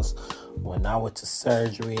thoughts. When I went to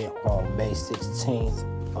surgery on May 16th,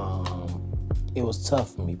 it was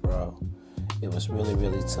tough for me, bro. It was really,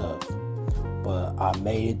 really tough. But I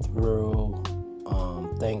made it through.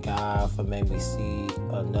 Thank God for making me see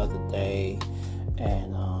another day.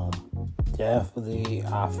 And definitely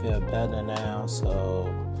I feel better now.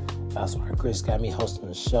 So that's why Chris got me hosting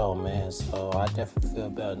the show, man. So I definitely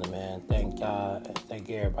feel better, man. Thank God and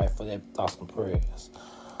thank everybody for their thoughts and prayers.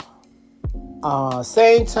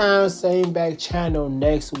 Same time, same back channel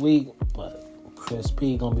next week. But Chris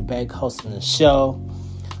P gonna be back hosting the show.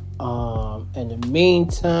 In the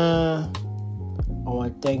meantime, I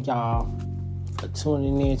want to thank y'all for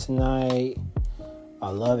tuning in tonight. I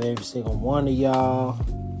love every single one of y'all.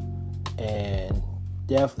 And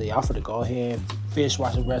definitely, I'm finna go ahead and finish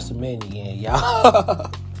watching WrestleMania again,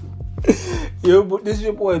 y'all. This is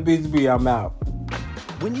your boy, BZB. I'm out.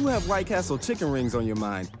 When you have White Castle chicken rings on your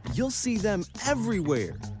mind, you'll see them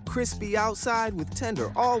everywhere. Crispy outside with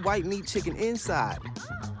tender all-white meat chicken inside.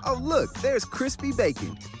 Oh, look, there's crispy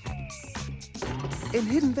bacon. And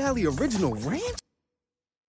Hidden Valley Original Ranch?